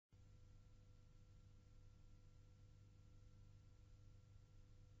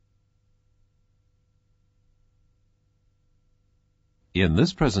In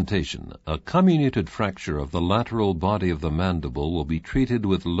this presentation, a comminuted fracture of the lateral body of the mandible will be treated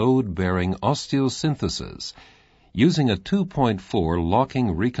with load-bearing osteosynthesis using a 2.4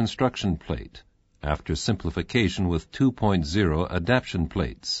 locking reconstruction plate after simplification with 2.0 adaption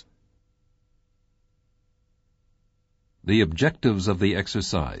plates. The objectives of the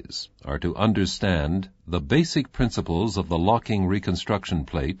exercise are to understand the basic principles of the locking reconstruction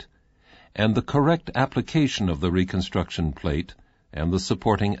plate and the correct application of the reconstruction plate and the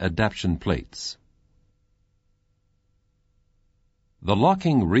supporting adaption plates. The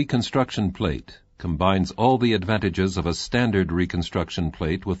locking reconstruction plate combines all the advantages of a standard reconstruction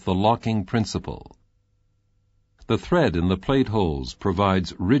plate with the locking principle. The thread in the plate holes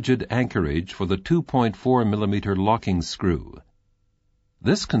provides rigid anchorage for the 2.4 millimeter locking screw.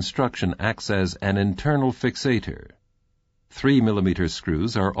 This construction acts as an internal fixator. 3 millimeter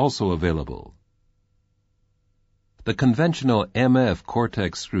screws are also available. The conventional MF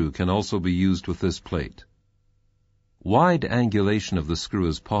Cortex screw can also be used with this plate. Wide angulation of the screw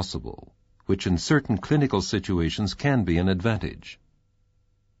is possible, which in certain clinical situations can be an advantage.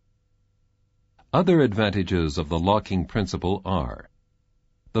 Other advantages of the locking principle are: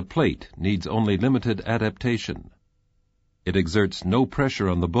 the plate needs only limited adaptation, it exerts no pressure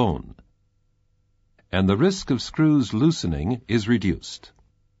on the bone, and the risk of screws loosening is reduced.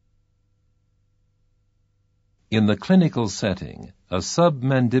 In the clinical setting, a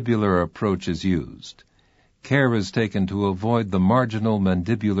submandibular approach is used. Care is taken to avoid the marginal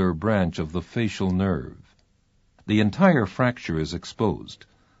mandibular branch of the facial nerve. The entire fracture is exposed,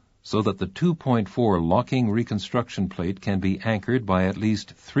 so that the 2.4 locking reconstruction plate can be anchored by at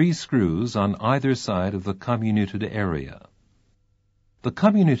least 3 screws on either side of the comminuted area. The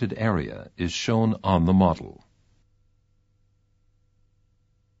comminuted area is shown on the model.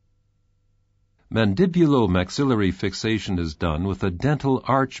 Mandibulomaxillary fixation is done with a dental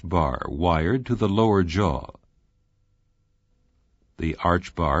arch bar wired to the lower jaw. The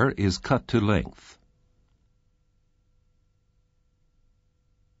arch bar is cut to length.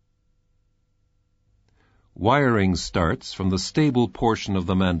 Wiring starts from the stable portion of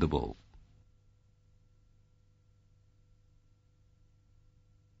the mandible.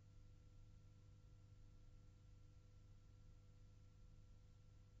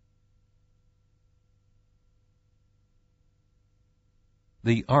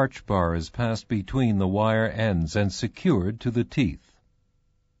 The arch bar is passed between the wire ends and secured to the teeth.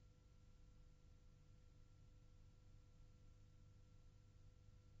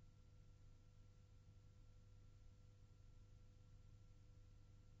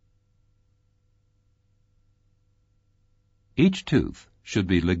 Each tooth should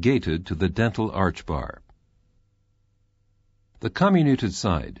be ligated to the dental arch bar. The comminuted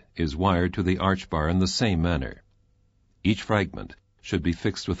side is wired to the arch bar in the same manner. Each fragment should be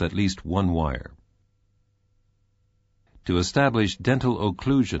fixed with at least one wire. To establish dental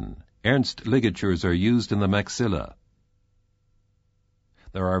occlusion, Ernst ligatures are used in the maxilla.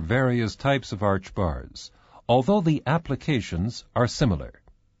 There are various types of arch bars, although the applications are similar.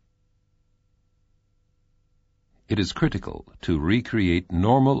 It is critical to recreate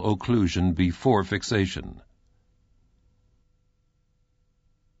normal occlusion before fixation.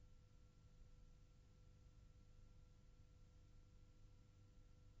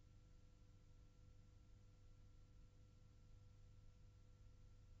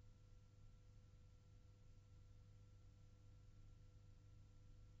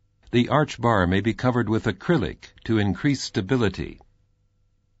 The arch bar may be covered with acrylic to increase stability.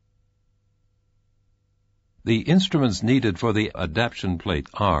 The instruments needed for the adaption plate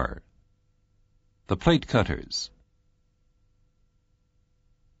are the plate cutters,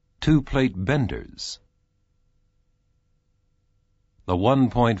 2 plate benders, the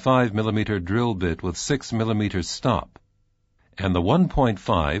 1.5 millimeter drill bit with 6 millimeter stop, and the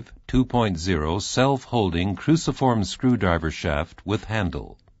 1.5 2.0 self-holding cruciform screwdriver shaft with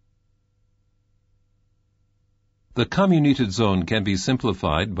handle. The comminuted zone can be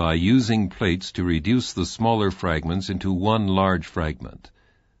simplified by using plates to reduce the smaller fragments into one large fragment.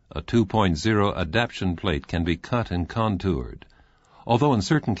 A 2.0 adaption plate can be cut and contoured, although in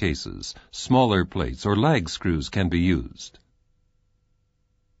certain cases, smaller plates or lag screws can be used.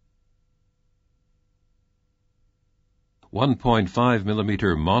 1.5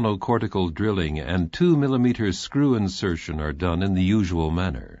 millimeter monocortical drilling and 2 millimeter screw insertion are done in the usual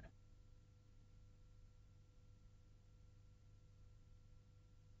manner.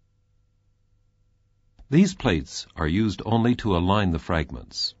 These plates are used only to align the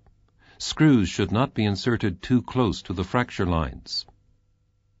fragments. Screws should not be inserted too close to the fracture lines.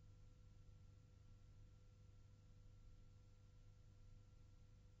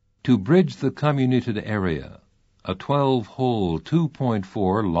 To bridge the comminuted area, a 12-hole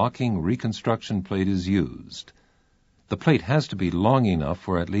 2.4 locking reconstruction plate is used. The plate has to be long enough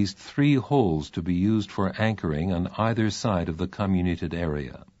for at least 3 holes to be used for anchoring on either side of the comminuted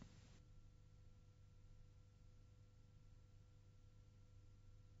area.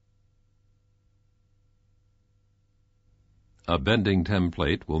 A bending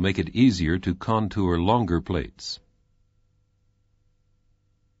template will make it easier to contour longer plates.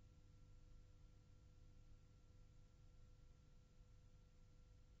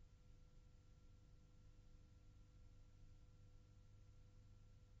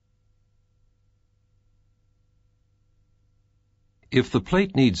 If the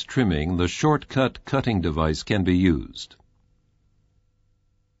plate needs trimming, the shortcut cutting device can be used.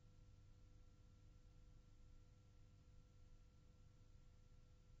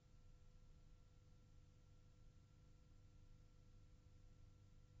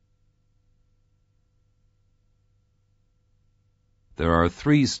 There are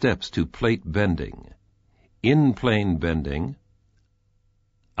 3 steps to plate bending: in-plane bending,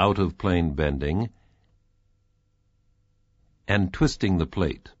 out-of-plane bending, and twisting the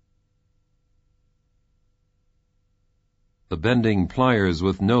plate. The bending pliers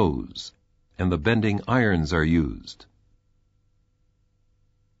with nose and the bending irons are used.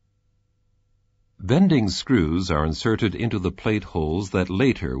 Bending screws are inserted into the plate holes that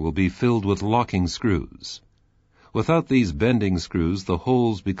later will be filled with locking screws. Without these bending screws, the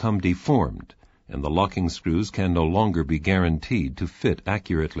holes become deformed, and the locking screws can no longer be guaranteed to fit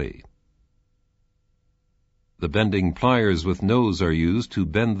accurately. The bending pliers with nose are used to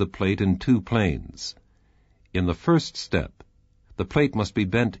bend the plate in 2 planes. In the first step, the plate must be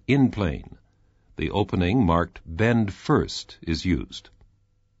bent in plane. The opening marked Bend First is used.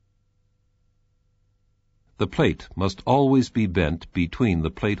 The plate must always be bent between the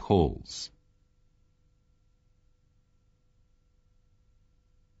plate holes.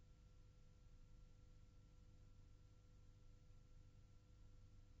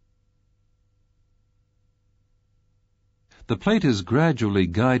 The plate is gradually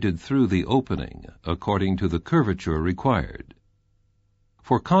guided through the opening according to the curvature required.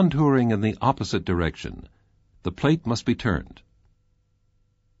 For contouring in the opposite direction, the plate must be turned.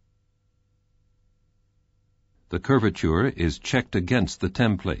 The curvature is checked against the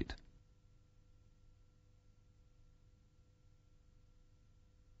template.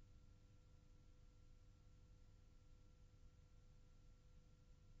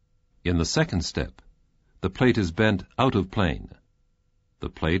 In the second step, the plate is bent out of plane. The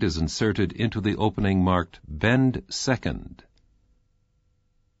plate is inserted into the opening marked Bend Second.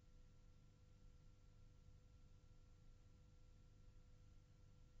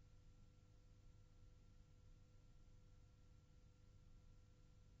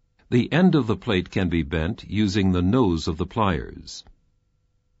 The end of the plate can be bent using the nose of the pliers.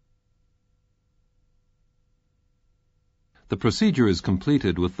 The procedure is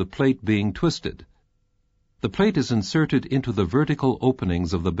completed with the plate being twisted. The plate is inserted into the vertical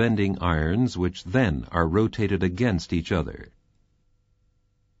openings of the bending irons, which then are rotated against each other.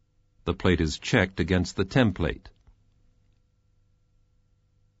 The plate is checked against the template.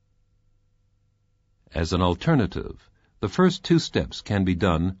 As an alternative, the first 2 steps can be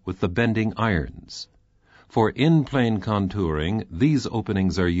done with the bending irons. For in-plane contouring, these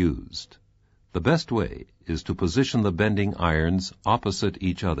openings are used. The best way is to position the bending irons opposite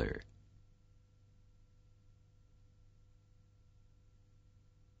each other.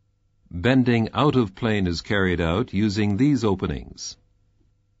 Bending out of plane is carried out using these openings.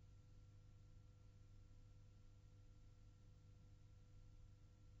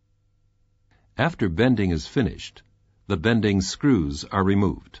 After bending is finished, the bending screws are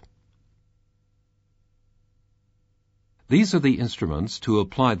removed. These are the instruments to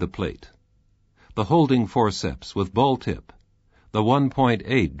apply the plate: the holding forceps with ball tip, the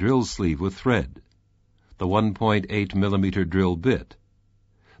 1.8 drill sleeve with thread, the 1.8 millimeter drill bit,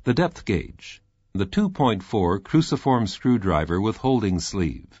 the depth gauge, the 2.4 cruciform screwdriver with holding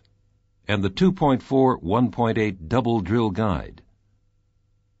sleeve, and the 2.4 1.8 double drill guide.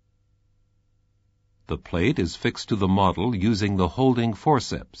 The plate is fixed to the model using the holding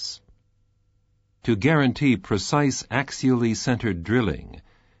forceps. To guarantee precise axially centered drilling,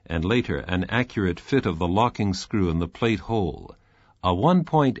 and later an accurate fit of the locking screw in the plate hole, a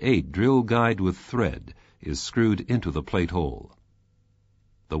 1.8 drill guide with thread is screwed into the plate hole.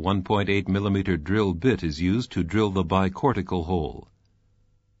 The 1.8 millimeter drill bit is used to drill the bicortical hole.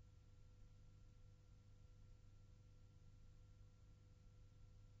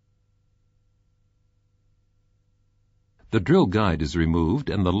 The drill guide is removed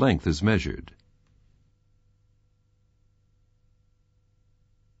and the length is measured.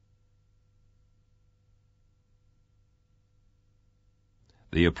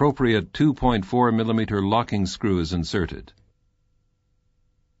 The appropriate 2.4 millimeter locking screw is inserted.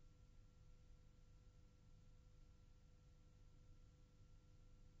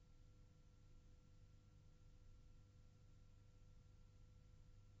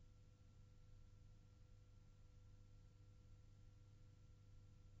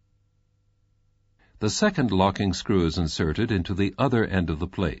 The second locking screw is inserted into the other end of the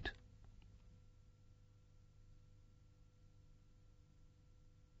plate.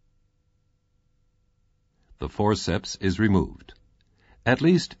 The forceps is removed. At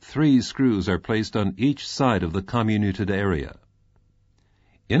least 3 screws are placed on each side of the comminuted area.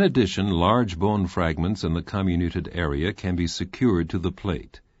 In addition, large bone fragments in the comminuted area can be secured to the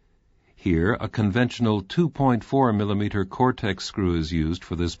plate. Here, a conventional 2.4 millimeter cortex screw is used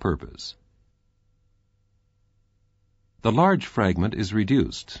for this purpose. The large fragment is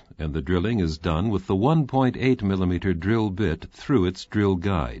reduced, and the drilling is done with the 1.8 millimeter drill bit through its drill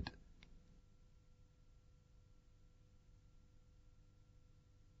guide.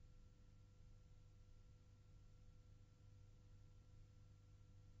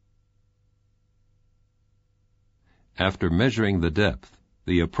 After measuring the depth,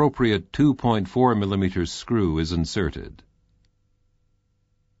 the appropriate 2.4 millimeter screw is inserted.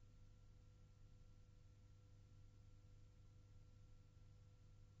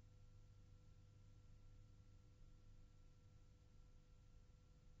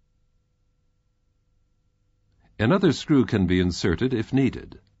 Another screw can be inserted if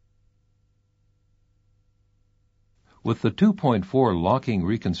needed. With the 2.4 locking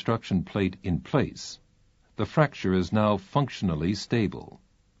reconstruction plate in place, the fracture is now functionally stable.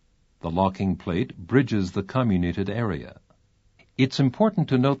 The locking plate bridges the comminuted area. It's important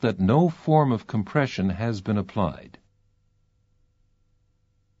to note that no form of compression has been applied.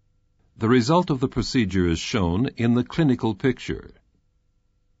 The result of the procedure is shown in the clinical picture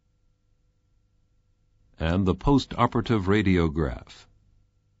and the post-operative radiograph.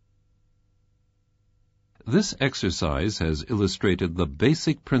 This exercise has illustrated the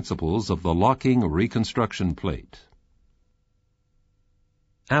basic principles of the locking reconstruction plate.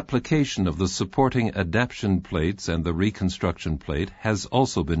 Application of the supporting adaption plates and the reconstruction plate has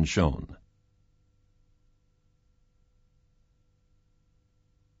also been shown.